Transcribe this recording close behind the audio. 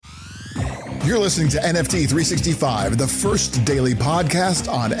You're listening to NFT 365, the first daily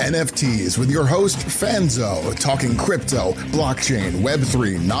podcast on NFTs with your host, Fanzo, talking crypto, blockchain,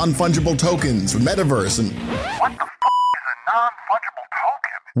 Web3, non-fungible tokens, metaverse, and... What the is a non-fungible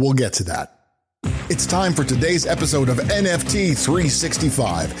token? We'll get to that. It's time for today's episode of NFT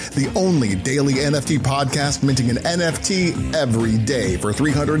 365, the only daily NFT podcast minting an NFT every day for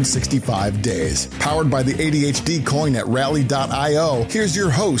 365 days. Powered by the ADHD coin at rally.io, here's your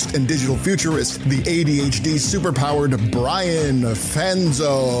host and digital futurist, the ADHD superpowered Brian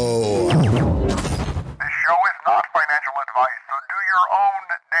Fanzo. This show is not financial advice, so do your own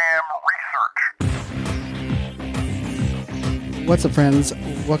damn research. What's up, friends?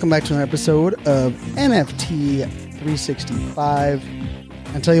 Welcome back to an episode of NFT 365.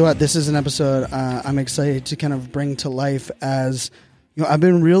 And tell you what, this is an episode I'm excited to kind of bring to life, as I've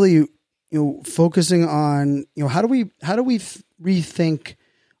been really focusing on how do we rethink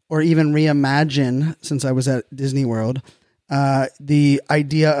or even reimagine, since I was at Disney World, the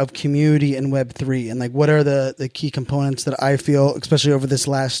idea of community in Web3, and like what are the key components that I feel, especially over this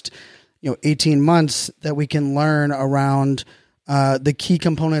last 18 months, that we can learn around the key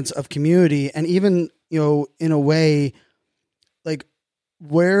components of community, and even, in a way, like,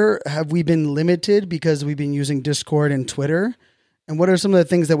 where have we been limited because we've been using Discord and Twitter, and what are some of the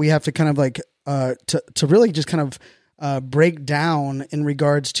things that we have to kind of like to really just kind of break down in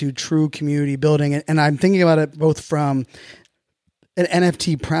regards to true community building. And I'm thinking about it both from an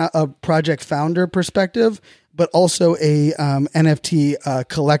NFT project founder perspective, but also a NFT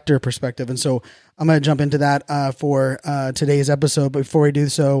collector perspective. And so I'm going to jump into that for today's episode. But before we do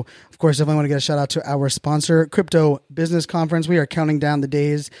so, of course, definitely want to get a shout out to our sponsor, Crypto Business Conference. We are counting down the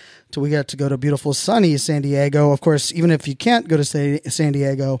days till we get to go to beautiful sunny San Diego. Of course, even if you can't go to San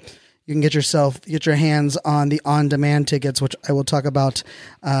Diego, you can get your hands on the on-demand tickets, which I will talk about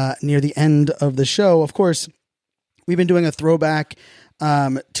near the end of the show. Of course, we've been doing a throwback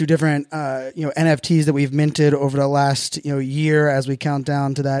to different NFTs that we've minted over the last year, as we count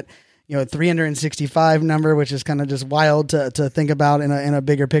down to that 365 number, which is kind of just wild to think about in a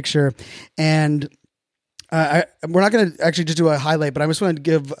bigger picture. And we're not going to actually just do a highlight, but I just want to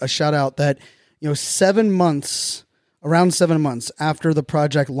give a shout out that around 7 months after the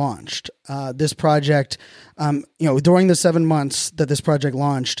project launched, this project, during the 7 months that this project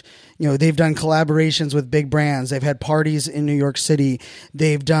launched, they've done collaborations with big brands. They've had parties in New York City.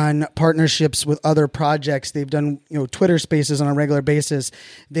 They've done partnerships with other projects. They've done, Twitter spaces on a regular basis.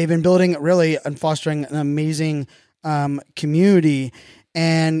 They've been building really and fostering an amazing community.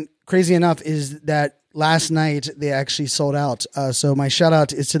 And crazy enough is that last night they actually sold out. So my shout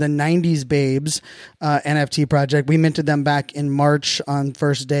out is to the 90s Babes NFT project. We minted them back in March on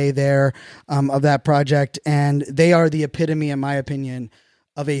first day there of that project. And they are the epitome, in my opinion,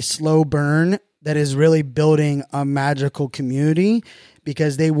 of a slow burn that is really building a magical community,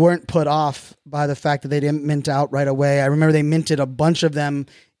 because they weren't put off by the fact that they didn't mint out right away. I remember they minted a bunch of them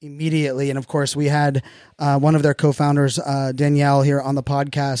immediately. And of course, we had one of their co-founders, Danielle, here on the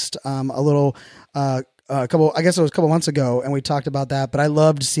podcast a couple months ago, and we talked about that. But I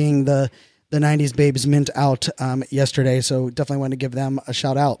loved seeing the 90s Babes mint out yesterday, so definitely want to give them a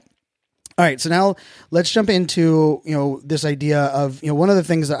shout out. All right, so now let's jump into this idea of one of the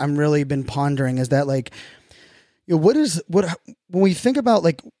things that I'm really been pondering is that, like, when we think about,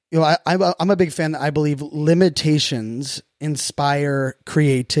 like, I'm a big fan that I believe limitations inspire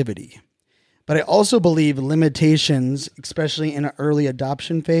creativity, but I also believe limitations, especially in an early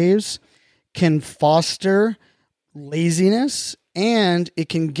adoption phase, can foster laziness, and it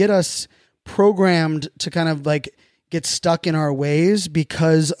can get us programmed to kind of like get stuck in our ways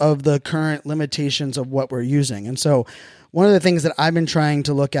because of the current limitations of what we're using. And so one of the things that I've been trying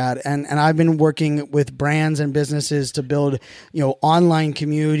to look at, and I've been working with brands and businesses to build, online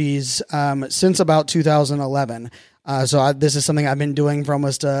communities since about 2011. This is something I've been doing for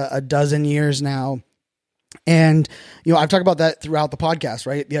almost a dozen years now. And, I've talked about that throughout the podcast,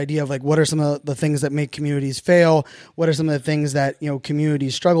 right? The idea of like, what are some of the things that make communities fail? What are some of the things that,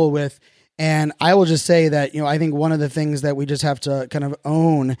 communities struggle with? And I will just say that, I think one of the things that we just have to kind of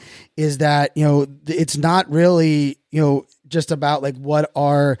own is that, it's not really, just about like what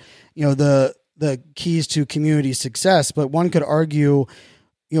are, the keys to community success, but one could argue,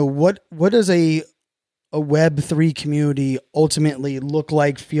 what does a Web3 community ultimately look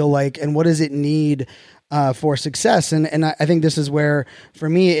like, feel like, and what does it need for success? And I think this is where, for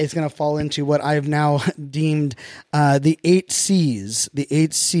me, it's going to fall into what I've now deemed the 8 C's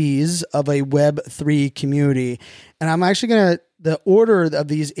of a Web3 community. And I'm actually going to the order of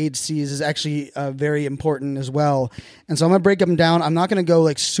these 8 C's is actually very important as well. And so I'm going to break them down. I'm not going to go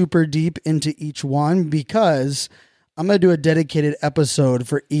like super deep into each one because I'm going to do a dedicated episode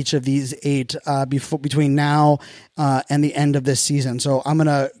for each of these 8 between now and the end of this season. So I'm going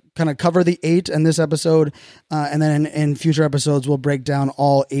to kind of cover the 8 in this episode, and then in future episodes, we'll break down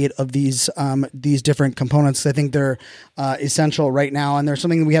all 8 of these different components. I think they're essential right now, and there's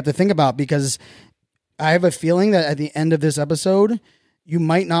something we have to think about because I have a feeling that at the end of this episode, you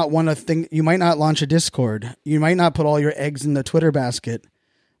might not launch a Discord. You might not put all your eggs in the Twitter basket,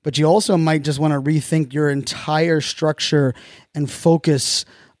 but you also might just want to rethink your entire structure and focus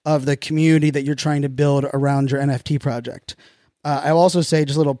of the community that you're trying to build around your NFT project. I'll also say,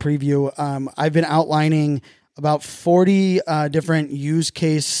 just a little preview, I've been outlining about 40 different use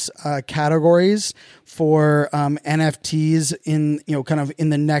case categories for NFTs in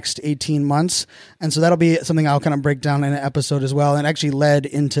the next 18 months. And so that'll be something I'll kind of break down in an episode as well, and actually led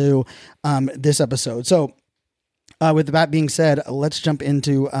into this episode. So with that being said, let's jump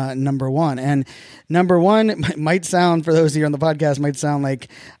into number 1. And number 1 might sound, for those here on the podcast, might sound like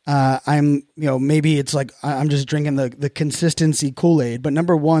maybe it's like I'm just drinking the consistency Kool-Aid. But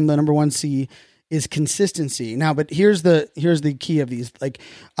the number 1 C is consistency. Now, but here's the key of these. Like,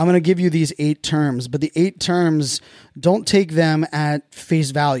 I'm going to give you these 8 terms, but the 8 terms, don't take them at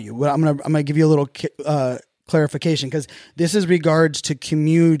face value. Well, I'm going to give you a little clarification, because this is regards to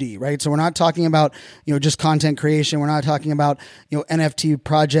community, right? So we're not talking about, just content creation. We're not talking about, NFT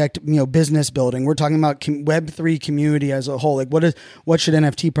project, business building. We're talking about Web3 community as a whole. Like what should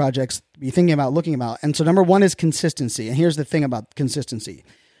NFT projects be thinking about, looking about? And so number 1 is consistency. And here's the thing about consistency.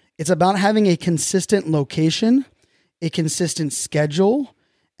 It's about having a consistent location, a consistent schedule,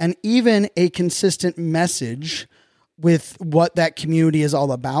 and even a consistent message with what that community is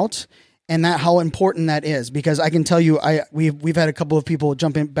all about. And that how important that is, because I can tell you, we've had a couple of people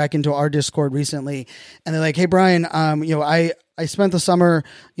jumping back into our Discord recently, and they're like, "Hey Brian, I spent the summer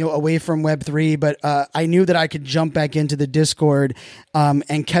away from Web3, but I knew that I could jump back into the Discord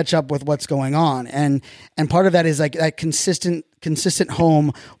and catch up with what's going on." And part of that is like that consistent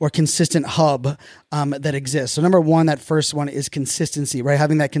home or consistent hub that exists. So number 1, that first one is consistency, right?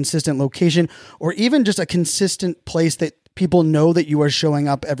 Having that consistent location, or even just a consistent place that people know that you are showing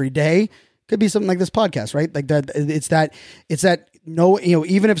up every day. Could be something like this podcast, right? Like that. It's that no,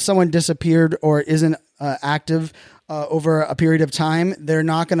 even if someone disappeared or isn't active over a period of time, they're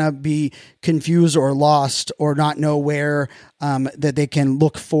not going to be confused or lost or not know where that they can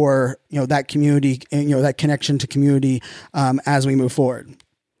look for, that community, that connection to community as we move forward.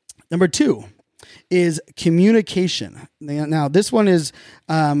 Number 2 is communication. Now, this one is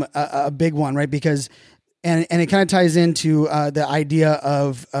a big one, right? Because and it kind of ties into the idea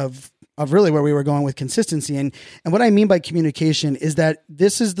of really where we were going with consistency. And what I mean by communication is that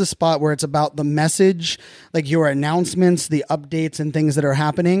this is the spot where it's about the message, like your announcements, the updates and things that are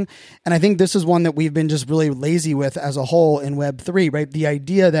happening. And I think this is one that we've been just really lazy with as a whole in Web3, right? The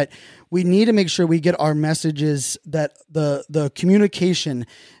idea that we need to make sure we get our messages, that the communication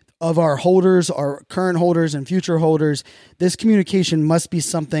of our holders, our current holders and future holders, this communication must be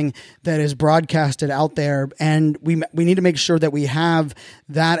something that is broadcasted out there. And we need to make sure that we have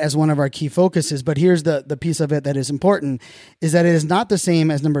that as one of our key focuses. But here's the piece of it that is important, is that it is not the same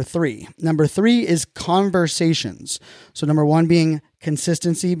as number 3. Number 3 is conversations. So number 1 being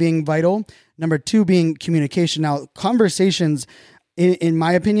consistency, being vital. Number 2 being communication. Now, conversations, in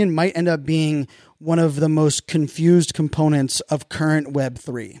my opinion, might end up being one of the most confused components of current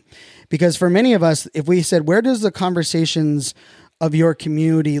Web3. Because for many of us, if we said, where does the conversations of your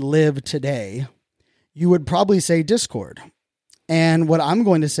community live today? You would probably say Discord. And what I'm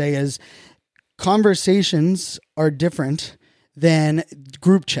going to say is conversations are different than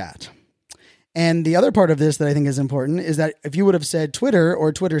group chat. And the other part of this that I think is important is that if you would have said Twitter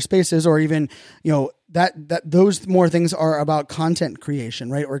or Twitter Spaces, or even, that those more things are about content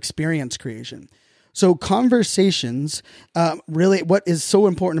creation, right? Or experience creation. So conversations, really what is so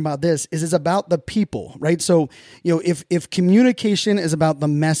important about this is it's about the people, right? So, if communication is about the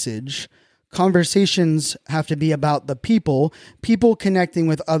message, conversations have to be about the people connecting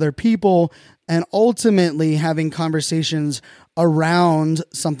with other people, and ultimately having conversations around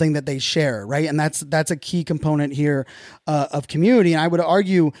something that they share, right? And that's a key component here of community. And I would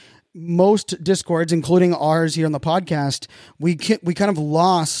argue most Discords, including ours here on the podcast, we kind of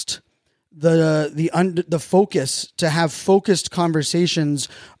lost the focus to have focused conversations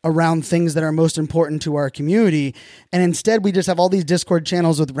around things that are most important to our community. And instead we just have all these Discord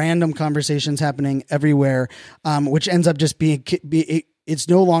channels with random conversations happening everywhere, which ends up just being it's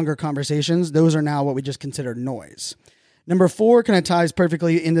no longer conversations. Those are now what we just consider noise. Number 4 kind of ties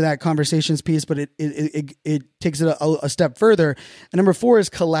perfectly into that conversations piece, but it takes it a step further. And number 4 is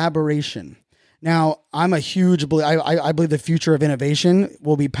collaboration. Now, I'm a huge believer. I believe the future of innovation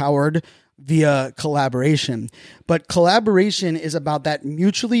will be powered via collaboration. But collaboration is about that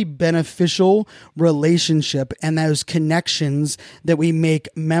mutually beneficial relationship and those connections that we make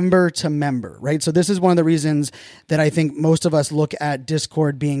member to member, right? So this is one of the reasons that I think most of us look at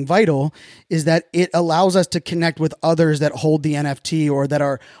Discord being vital, is that it allows us to connect with others that hold the NFT or that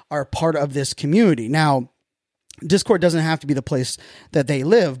are part of this community. Now, Discord doesn't have to be the place that they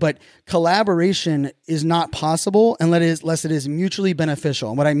live, but collaboration is not possible unless it is mutually beneficial.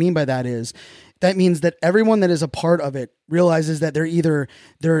 And what I mean by that is that means that everyone that is a part of it realizes that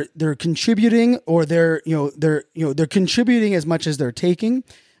they're contributing, or they're contributing as much as they're taking,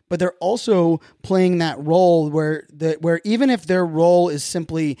 but they're also playing that role where even if their role is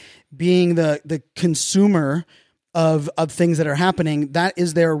simply being the consumer of things that are happening, that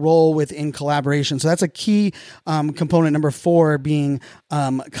is their role within collaboration. So that's a key component. Number 4 being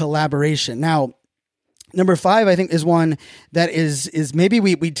collaboration. Now, number 5, I think, is one that is maybe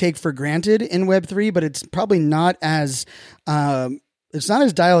we take for granted in Web3, but it's probably not as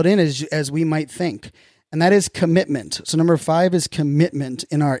dialed in as we might think. And that is commitment. So number 5 is commitment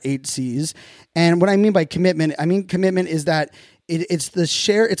in our 8 C's. And what I mean by commitment is that it's the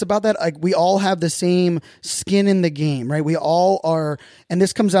share. It's about that, like, we all have the same skin in the game, right? We all are, and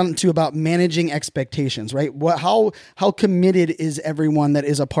this comes down to about managing expectations, right? How committed is everyone that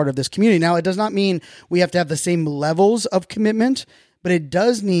is a part of this community? Now, it does not mean we have to have the same levels of commitment, but it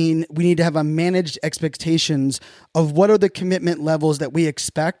does mean we need to have a managed expectations of what are the commitment levels that we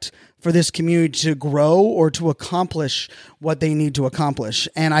expect for this community to grow or to accomplish what they need to accomplish.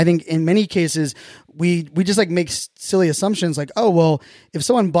 And I think in many cases, we just like make silly assumptions like, oh, well, if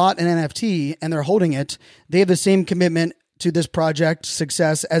someone bought an NFT and they're holding it, they have the same commitment to this project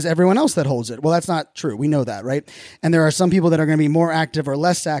success as everyone else that holds it. Well, that's not true. We know that, right? And there are some people that are going to be more active or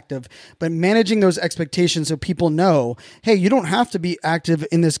less active, but managing those expectations so people know, hey, you don't have to be active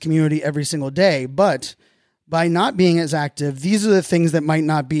in this community every single day, but by not being as active, these are the things that might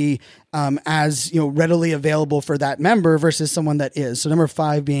not be as readily available for that member versus someone that is. So number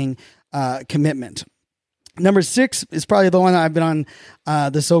 5 being commitment. Number 6 is probably the one that I've been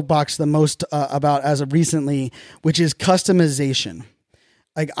on the soapbox the most about as of recently, which is customization.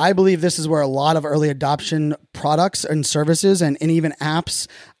 Like, I believe this is where a lot of early adoption products and services and even apps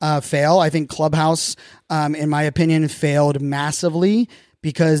fail. I think Clubhouse, in my opinion, failed massively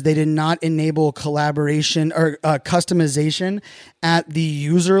because they did not enable collaboration or customization at the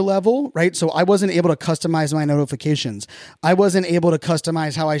user level, right? So I wasn't able to customize my notifications. I wasn't able to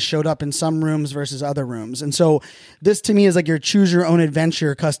customize how I showed up in some rooms versus other rooms. And so this to me is like your choose your own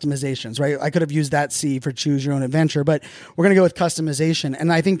adventure customizations, right? I could have used that C for choose your own adventure, but we're going to go with customization.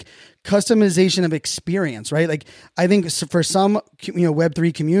 And I think customization of experience, right? Like, I think for some,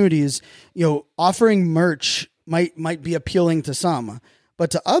 Web3 communities, offering merch might be appealing to some. But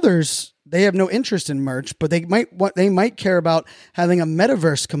to others, they have no interest in merch, but they might care about having a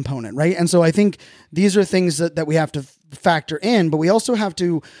metaverse component, right? And so I think these are things that we have to factor in, but we also have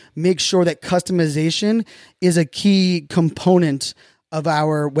to make sure that customization is a key component of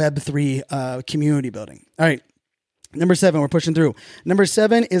our Web3 community building. All right, number 7, we're pushing through. Number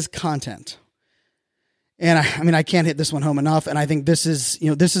 7 is content. And I can't hit this one home enough. And I think this is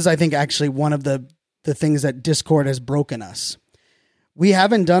I think actually one of the things that Discord has broken us. We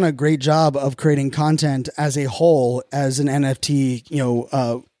haven't done a great job of creating content as a whole, as an NFT,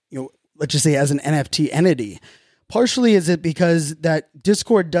 let's just say as an NFT entity. Partially is it because that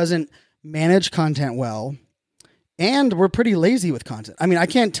Discord doesn't manage content well, and we're pretty lazy with content. I mean, I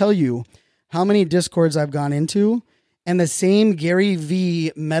can't tell you how many Discords I've gone into, and the same Gary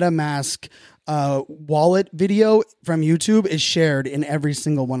V MetaMask wallet video from YouTube is shared in every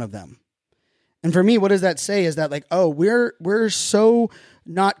single one of them. And for me, what does that say is that, like, oh, we're so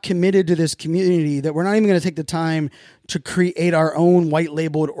not committed to this community that we're not even going to take the time to create our own white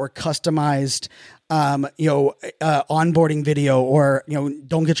labeled or customized, onboarding video or,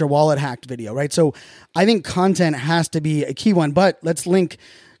 don't get your wallet hacked video, right? So I think content has to be a key one, but let's link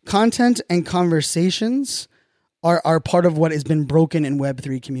content and conversations are part of what has been broken in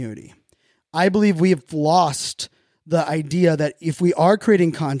Web3 community. I believe we have lost the idea that if we are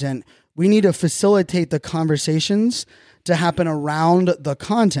creating content, we need to facilitate the conversations to happen around the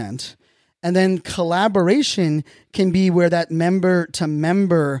content. And then collaboration can be where that member to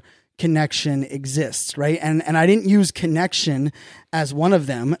member connection exists, right? And I didn't use connection as one of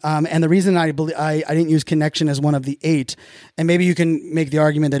them. And the reason I didn't use connection as one of the 8, and maybe you can make the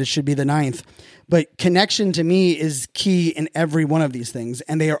argument that it should be the 9th, but connection to me is key in every one of these things.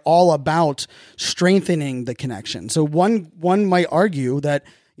 And they are all about strengthening the connection. So one might argue that,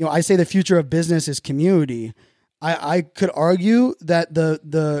 I say the future of business is community. I could argue that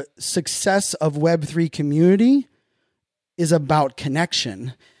the success of Web3 community is about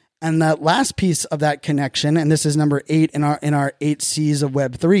connection. And that last piece of that connection, and this is number 8 in our 8 C's of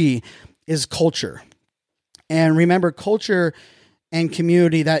Web3, is culture. And remember, culture and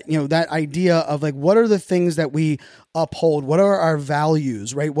community, that idea of like, what are the things that we uphold? What are our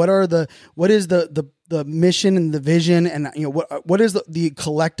values, right? What is the mission and the vision, and what is the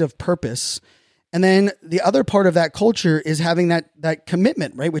collective purpose? And then the other part of that culture is having that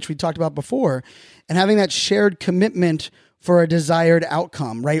commitment, right, which we talked about before, and having that shared commitment for a desired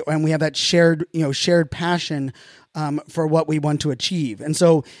outcome, right? And we have that shared passion for what we want to achieve. And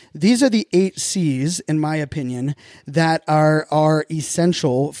so these are the 8 C's, in my opinion, that are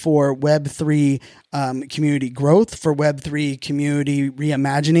essential for Web3 community growth, for Web3 community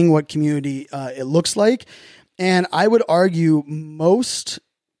reimagining what community it looks like. And I would argue most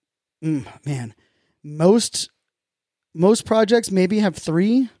projects maybe have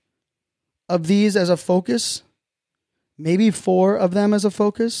 3 of these as a focus, maybe 4 of them as a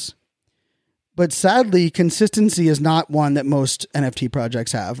focus. But sadly, consistency is not one that most NFT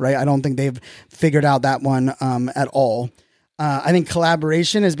projects have, right? I don't think they've figured out that one at all. I think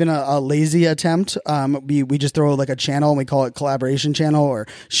collaboration has been a lazy attempt. We just throw like a channel and we call it collaboration channel or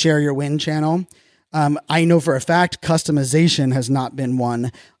share your win channel. I know for a fact customization has not been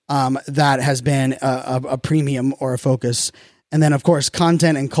one that has been a premium or a focus. And then, of course,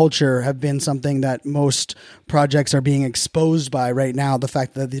 content and culture have been something that most projects are being exposed by right now, the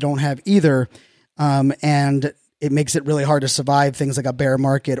fact that they don't have either. And it makes it really hard to survive things like a bear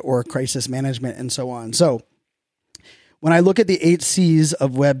market or crisis management and so on. So when I look at the 8 C's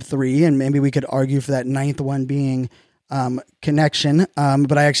of Web3, and maybe we could argue for that 9th one being connection,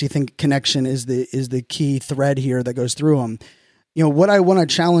 but I actually think connection is the key thread here that goes through them. What I want to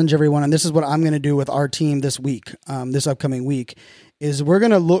challenge everyone, and this is what I'm going to do with our team this week, this upcoming week, is we're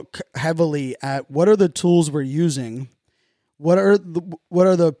going to look heavily at what are the tools we're using, what are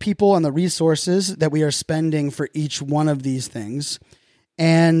the people and the resources that we are spending for each one of these things,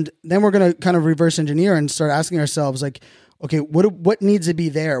 and then we're going to kind of reverse engineer and start asking ourselves, like, okay, what needs to be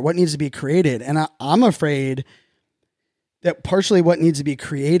there, what needs to be created, and I'm afraid that partially what needs to be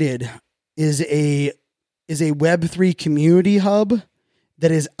created is a Web3 community hub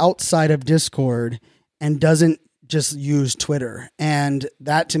that is outside of Discord and doesn't just use Twitter. And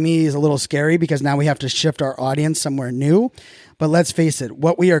that to me is a little scary because now we have to shift our audience somewhere new. But let's face it,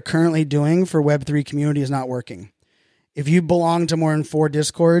 what we are currently doing for Web3 community is not working. If you belong to more than 4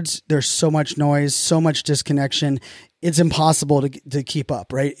 Discords, there's so much noise, so much disconnection. It's impossible to keep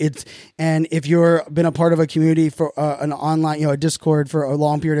up, right? And if you're been a part of a community for an online, a Discord for a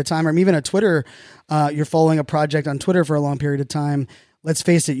long period of time, or even a Twitter, you're following a project on Twitter for a long period of time. Let's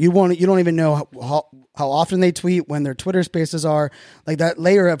face it, you don't even know how often they tweet, when their Twitter spaces are. Like, that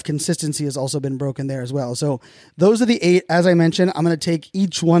layer of consistency has also been broken there as well. So those are the 8. As I mentioned, I'm going to take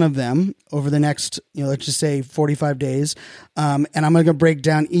each one of them over the next, let's just say 45 days. And I'm going to break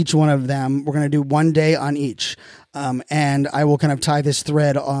down each one of them. We're going to do one day on each. And I will kind of tie this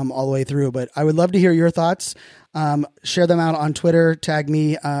thread all the way through. But I would love to hear your thoughts. Share them out on Twitter, tag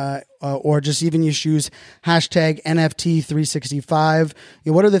me, or just even use hashtag NFT365.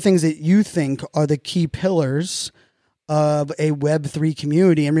 What are the things that you think are the key pillars of a Web3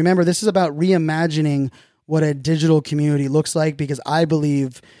 community? And remember, this is about reimagining what a digital community looks like, because I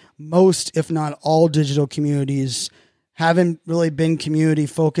believe most, if not all, digital communities haven't really been community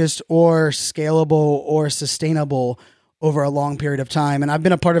focused or scalable or sustainable over a long period of time. And I've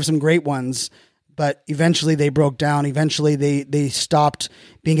been a part of some great ones, but eventually they broke down. Eventually they stopped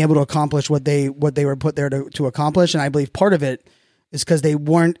being able to accomplish what they were put there to accomplish. And I believe part of it is because they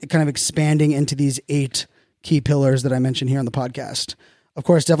weren't kind of expanding into these 8 key pillars that I mentioned here on the podcast. Of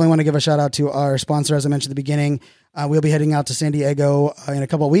course, definitely want to give a shout out to our sponsor, as I mentioned at the beginning. We'll be heading out to San Diego in a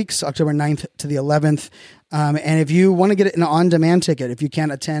couple of weeks, October 9th to the 11th. And if you want to get an on-demand ticket, if you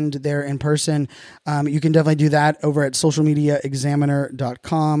can't attend there in person, you can definitely do that over at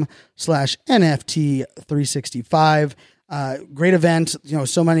socialmediaexaminer.com/NFT365. Great event.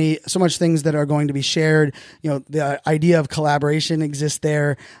 So much things that are going to be shared. The idea of collaboration exists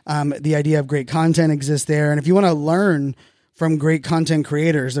there. The idea of great content exists there. And if you want to learn from great content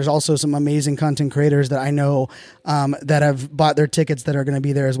creators. There's also some amazing content creators that I know that have bought their tickets that are going to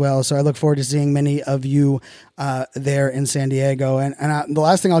be there as well. So I look forward to seeing many of you there in San Diego. And the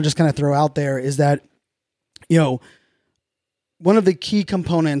last thing I'll just kind of throw out there is that, one of the key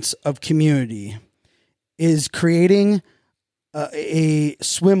components of community is creating a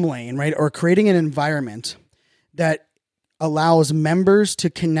swim lane, right? Or creating an environment that allows members to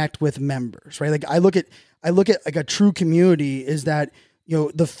connect with members, right? Like I look at like a true community is that,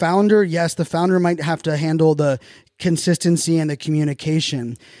 the founder might have to handle the consistency and the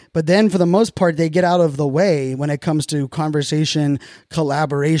communication, but then for the most part, they get out of the way when it comes to conversation,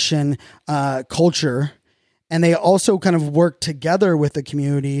 collaboration, culture. And they also kind of work together with the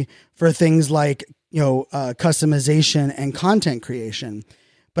community for things like, customization and content creation.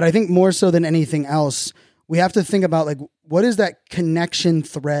 But I think more so than anything else, we have to think about like, what is that connection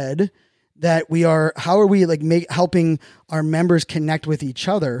thread that how are we like helping our members connect with each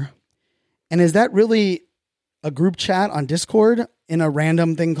other? And is that really a group chat on Discord in a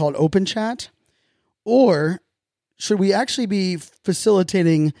random thing called open chat? Or should we actually be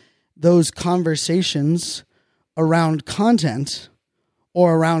facilitating those conversations around content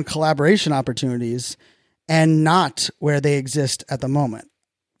or around collaboration opportunities and not where they exist at the moment?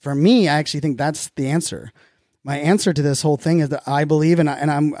 For me, I actually think that's the answer. My answer to this whole thing is that I believe, and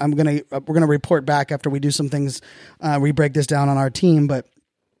we're gonna report back after we do some things, we break this down on our team. But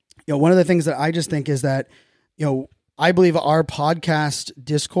one of the things that I just think is that I believe our podcast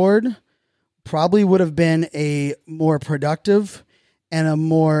Discord probably would have been a more productive and a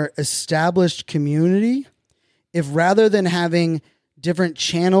more established community if rather than having different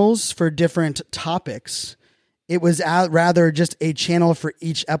channels for different topics, it was rather just a channel for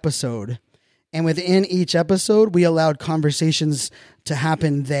each episode. And within each episode, we allowed conversations to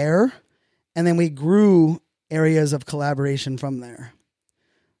happen there. And then we grew areas of collaboration from there.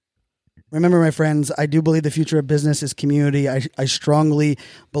 Remember, my friends, I do believe the future of business is community. I strongly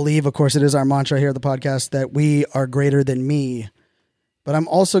believe, of course, it is our mantra here at the podcast, that we are greater than me. But I'm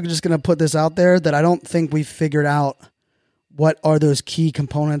also just going to put this out there that I don't think we've figured out what are those key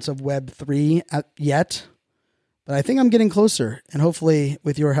components of Web3 yet. But I think I'm getting closer. And hopefully,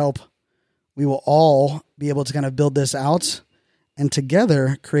 with your help, we will all be able to kind of build this out and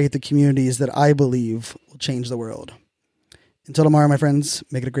together create the communities that I believe will change the world. Until tomorrow, my friends,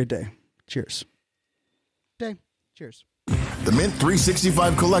 make it a great day. Cheers. Cheers. The Mint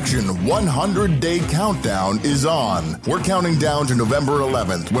 365 Collection 100-Day Countdown is on. We're counting down to November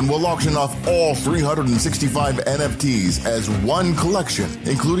 11th when we'll auction off all 365 NFTs as one collection,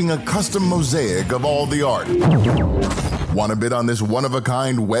 including a custom mosaic of all the art. Want to bid on this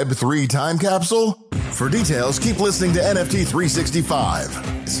one-of-a-kind Web3 time capsule? For details, keep listening to NFT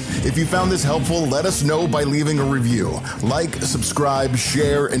 365. If you found this helpful, let us know by leaving a review. Like, subscribe,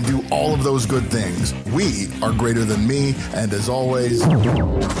 share, and do all of those good things. We are greater than me, and as always, This show is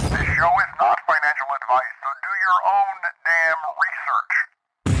not financial